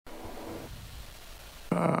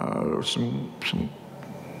There were some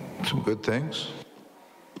good things.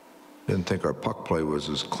 Didn't think our puck play was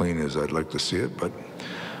as clean as I'd like to see it, but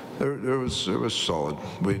it was solid.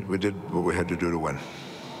 We did what we had to do to win.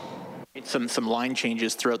 Some line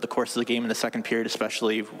changes throughout the course of the game in the second period,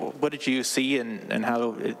 especially. What did you see, and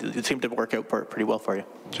how it seemed to work out pretty well for you?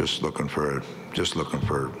 Just looking for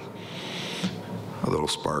a little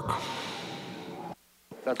spark.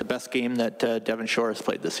 Is that the best game that Devon Shore has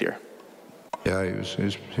played this year? Yeah,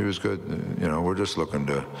 he was good. You know, we're just looking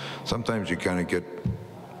to. Sometimes you kind of get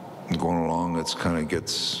going along. It's kind of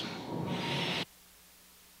gets.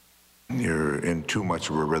 You're in too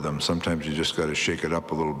much of a rhythm. Sometimes you just got to shake it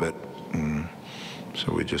up a little bit. And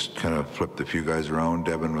so we just kind of flipped a few guys around.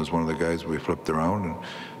 Devon was one of the guys we flipped around and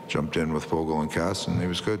jumped in with Fogle and Cass, and he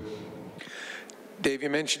was good. Dave,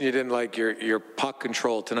 you mentioned you didn't like your puck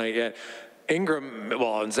control tonight yet. Ingram,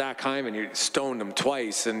 well, and Zach Hyman, you stoned them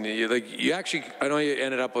twice, and you actually, I know you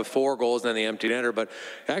ended up with 4 goals and then the empty netter, but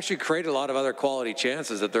you actually created a lot of other quality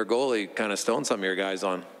chances that their goalie kind of stoned some of your guys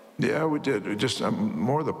on. Yeah, we did. Just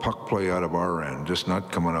more the puck play out of our end, just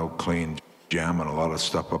not coming out clean, jamming a lot of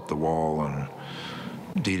stuff up the wall and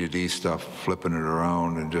D-to-D stuff, flipping it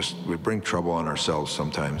around, and just we bring trouble on ourselves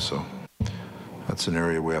sometimes. So that's an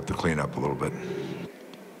area we have to clean up a little bit.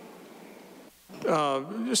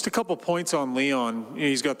 Just a couple points on Leon.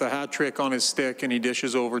 He's got the hat trick on his stick and he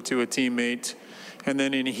dishes over to a teammate. And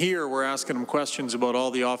then in here, we're asking him questions about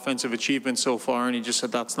all the offensive achievements so far, and he just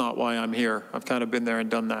said, that's not why I'm here. I've kind of been there and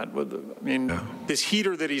done that. I mean, this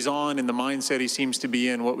heater that he's on and the mindset he seems to be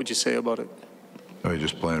in, what would you say about it? He's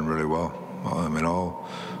just playing really well. I mean, all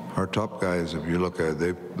our top guys, if you look at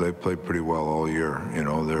it, they played pretty well all year. You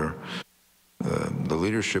know, the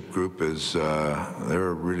leadership group is, they're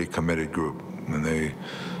a really committed group, and they,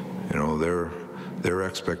 you know, their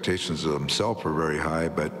expectations of themselves are very high,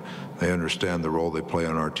 but they understand the role they play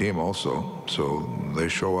on our team also. So they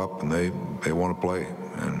show up and they want to play.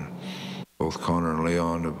 And both Connor and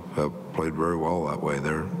Leon have played very well that way.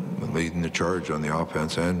 They're leading the charge on the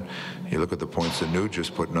offense. And you look at the points that Nuge is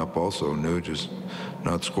putting up also. Nuge is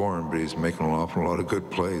not scoring, but he's making an awful lot of good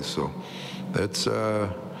plays. So that's, you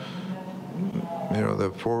know, the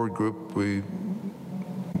forward group, we're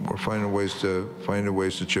finding ways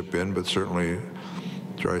to chip in, but certainly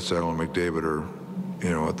Draisaitl and McDavid are, you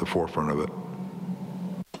know, at the forefront of it.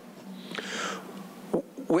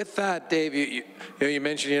 With that, Dave, you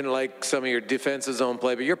mentioned you didn't like some of your defensive zone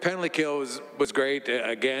play, but your penalty kill was great.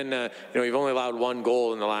 Again, you know, you've only allowed 1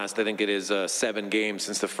 goal in the last, I think it is 7 games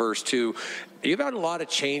since the first 2. You've had a lot of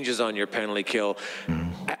changes on your penalty kill.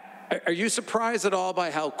 Are you surprised at all by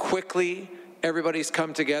how quickly everybody's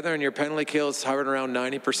come together and your penalty kill is hovering around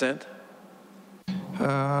 90%?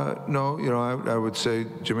 No, you know, I would say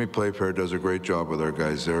Jimmy Playfair does a great job with our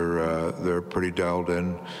guys. They're pretty dialed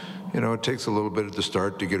in. You know, it takes a little bit at the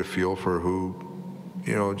start to get a feel for who,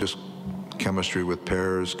 you know, just chemistry with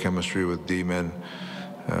pairs, chemistry with D-men.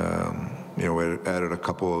 You know, we added a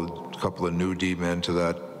couple of new D-men to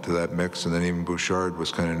that mix, and then even Bouchard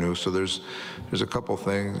was kind of new. So there's a couple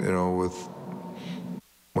things, you know, with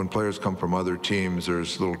when players come from other teams,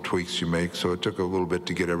 there's little tweaks you make. So it took a little bit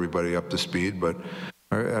to get everybody up to speed, but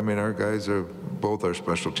I mean, our guys both our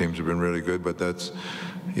special teams have been really good, but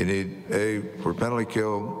you need, for penalty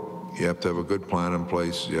kill, you have to have a good plan in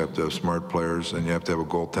place, you have to have smart players, and you have to have a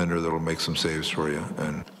goaltender that'll make some saves for you.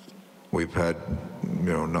 And we've had,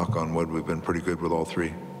 you know, knock on wood, we've been pretty good with all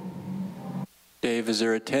 3. Dave, is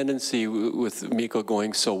there a tendency with Mikko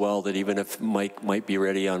going so well that even if Mike might be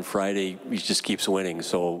ready on Friday, he just keeps winning,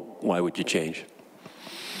 so why would you change?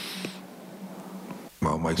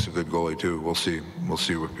 Well, Mike's a good goalie too. We'll see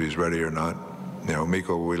if he's ready or not. You know,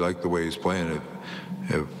 Mikko, we like the way he's playing.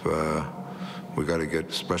 If we got to get,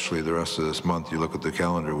 especially the rest of this month, you look at the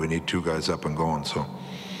calendar, we need 2 guys up and going. So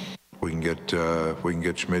if we can get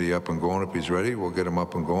Schmitty up and going, if he's ready, we'll get him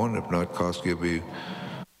up and going. If not, Koski will be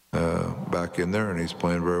back in there, and he's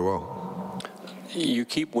playing very well. You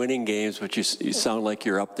keep winning games, but you sound like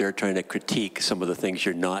you're up there trying to critique some of the things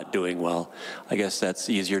you're not doing well. I guess that's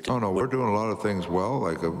easier to... Oh, no, we're doing a lot of things well.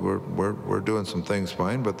 Like, we're doing some things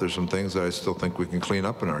fine, but there's some things that I still think we can clean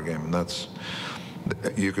up in our game, and that's...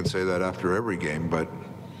 You could say that after every game, but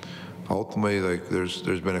ultimately, like, there's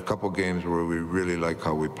been a couple games where we really like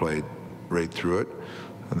how we played right through it,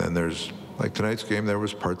 and then there's... Like tonight's game, there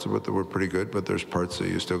was parts of it that were pretty good, but there's parts that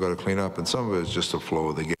you still got to clean up, and some of it is just the flow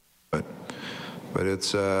of the game. But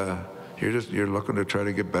it's you're looking to try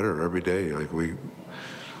to get better every day. Like we've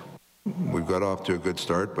got off to a good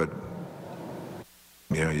start, but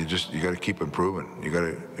you know, you got to keep improving.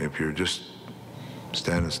 If you're just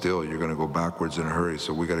standing still, you're going to go backwards in a hurry.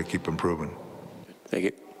 So we got to keep improving. Thank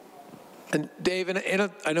you. And Dave,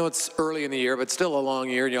 I know it's early in the year, but still a long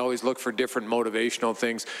year, and you always look for different motivational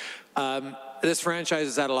things. This franchise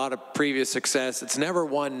has had a lot of previous success. It's never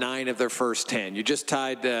won 9 of their first 10. You just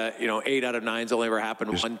tied, 8 out of 9's only ever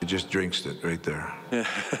happened one. You just jinxed it right there. Yeah.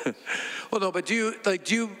 Well, no, but do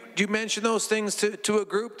you mention those things to a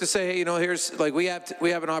group to say, hey, here's like we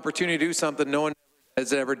have an opportunity to do something no one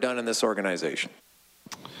has ever done in this organization?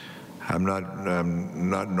 I'm not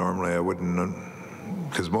normally. I wouldn't,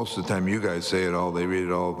 because most of the time you guys say it all, they read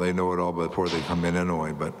it all, they know it all before they come in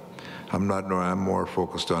anyway. But I'm more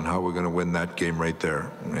focused on how we're going to win that game right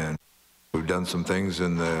there. And we've done some things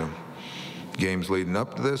in the games leading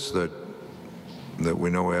up to this that we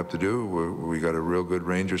know we have to do. We got a real good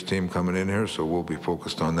Rangers team coming in here, so we'll be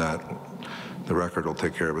focused on that. The record will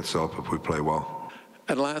take care of itself if we play well.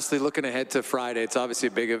 And lastly, looking ahead to Friday, it's obviously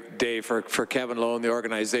a big day for Kevin Lowe and the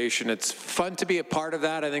organization. It's fun to be a part of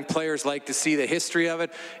that. I think players like to see the history of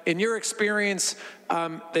it. In your experience,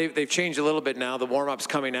 they've changed a little bit now, the warm-ups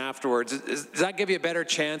coming afterwards. Does that give you a better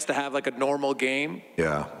chance to have like a normal game?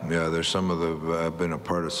 Yeah. There's I've been a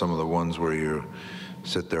part of some of the ones where you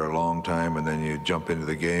sit there a long time and then you jump into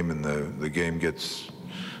the game and the game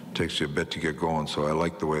takes you a bit to get going. So I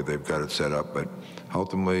like the way they've got it set up. But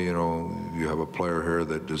ultimately, you have a player here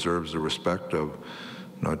that deserves the respect of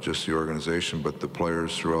not just the organization, but the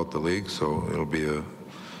players throughout the league. So it'll be a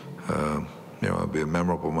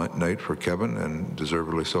memorable night for Kevin, and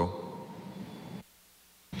deservedly so.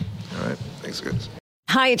 All right. Thanks, guys.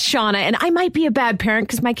 Hi, it's Shauna, and I might be a bad parent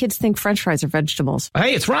because my kids think French fries are vegetables.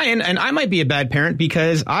 Hey, it's Ryan, and I might be a bad parent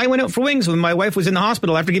because I went out for wings when my wife was in the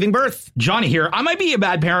hospital after giving birth. Johnny here. I might be a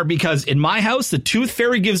bad parent because in my house, the tooth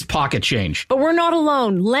fairy gives pocket change. But we're not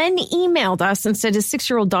alone. Len emailed us and said his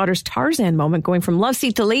 6-year-old daughter's Tarzan moment going from love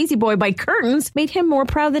seat to lazy boy by curtains made him more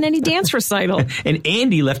proud than any dance recital. And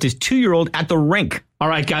Andy left his 2-year-old at the rink. All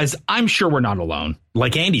right, guys, I'm sure we're not alone.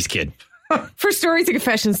 Like Andy's kid. For stories and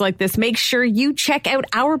confessions like this, make sure you check out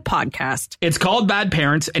our podcast. It's called Bad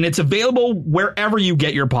Parents, and it's available wherever you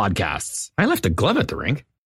get your podcasts. I left a glove at the rink.